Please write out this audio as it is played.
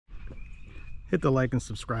hit the like and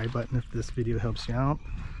subscribe button if this video helps you out.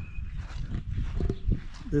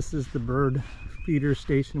 This is the bird feeder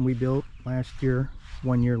station we built last year,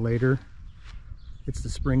 1 year later. It's the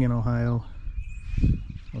spring in Ohio.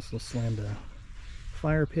 Also slammed a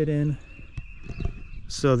fire pit in.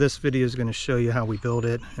 So this video is going to show you how we build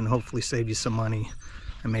it and hopefully save you some money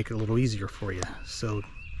and make it a little easier for you. So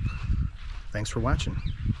thanks for watching.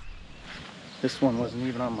 This one wasn't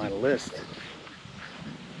even on my list.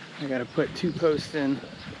 I got to put 2 posts in.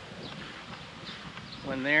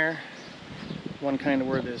 One there, one kind of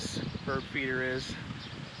where this bird feeder is,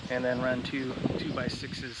 and then run two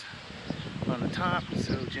 2x6s on the top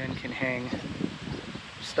so Jen can hang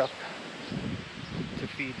stuff to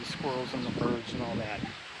feed the squirrels and the birds and all that.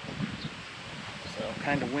 So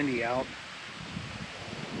kind of windy out.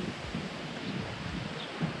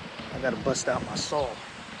 I gotta bust out my saw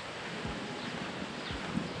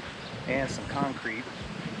and some concrete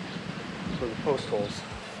for the post holes.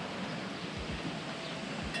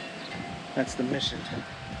 That's the mission.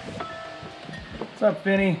 What's up,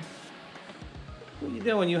 Finny? What you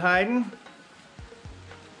doing? You hiding?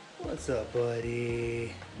 What's up,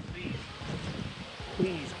 buddy?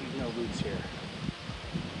 Please be no roots here.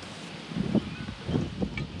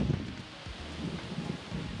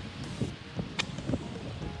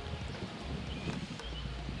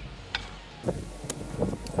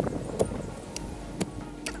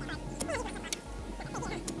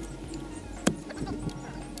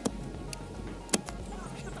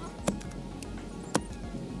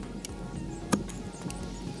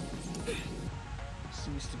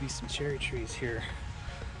 There used to be some cherry trees here.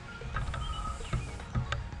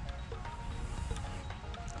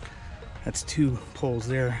 That's 2 poles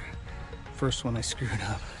there. First one I screwed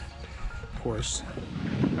up, of course.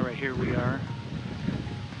 All right, here we are.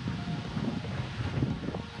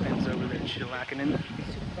 Ben's over there shellacking in.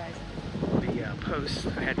 The posts,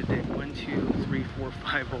 I had to dig 1, 2, 3, 4,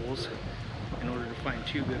 5 holes in order to find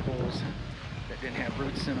 2 good holes that didn't have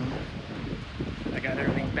roots in them. I got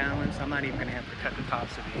everything balanced. I'm not even gonna have to cut the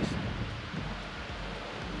tops of these.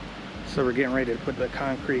 So we're getting ready to put the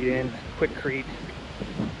concrete in, quickcrete,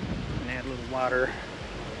 and add a little water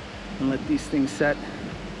and let these things set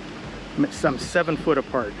some 7 foot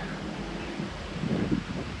apart.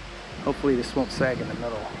 Hopefully this won't sag in the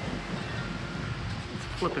middle. It's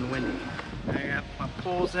flipping windy. I got my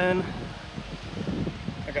poles in.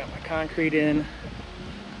 I got my concrete in.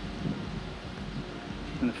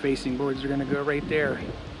 And the facing boards are going to go right there.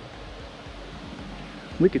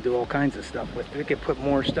 We could do all kinds of stuff with it. We could put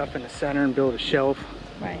more stuff in the center and build a shelf.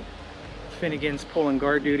 Right. Finnegan's pulling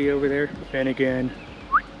guard duty over there. Finnegan.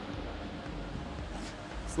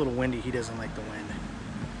 It's a little windy. He doesn't like the wind.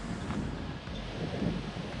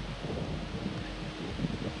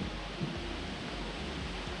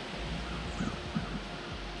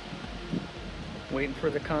 Waiting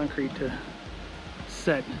for the concrete to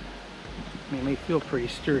set. I mean, they feel pretty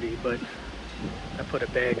sturdy, but I put a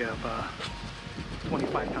bag of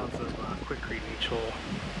 25 pounds of quickcrete in each hole.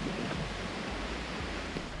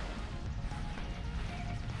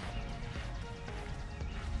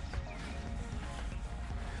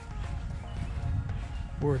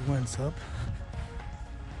 Board one's up.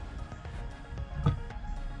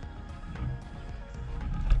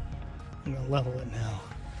 I'm gonna level it now.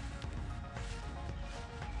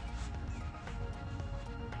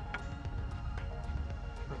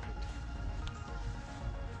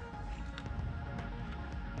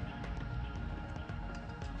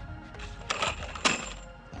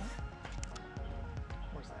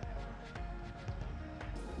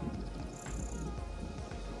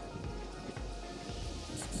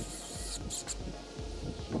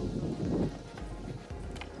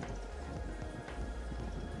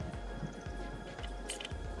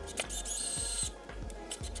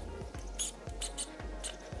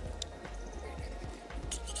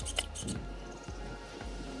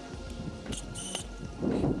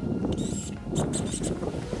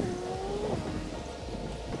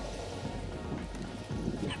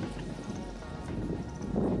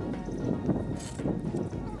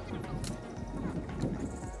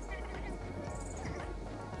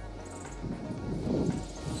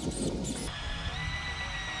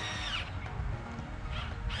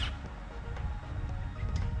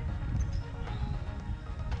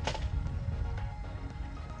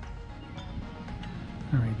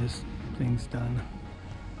 Alright, this thing's done.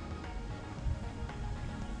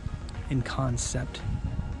 In concept.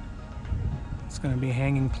 It's going to be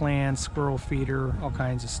hanging plants, squirrel feeder, all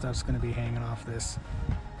kinds of stuff's going to be hanging off this.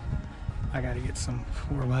 I got to get some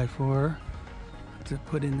 4x4 to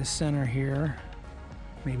put in the center here.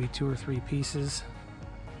 Maybe 2 or 3 pieces.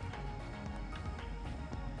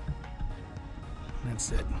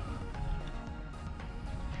 That's it.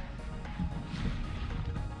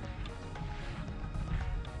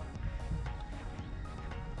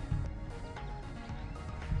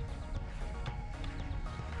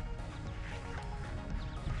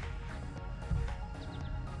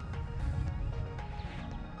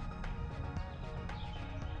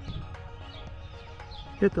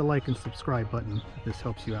 Hit the like and subscribe button if this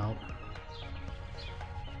helps you out.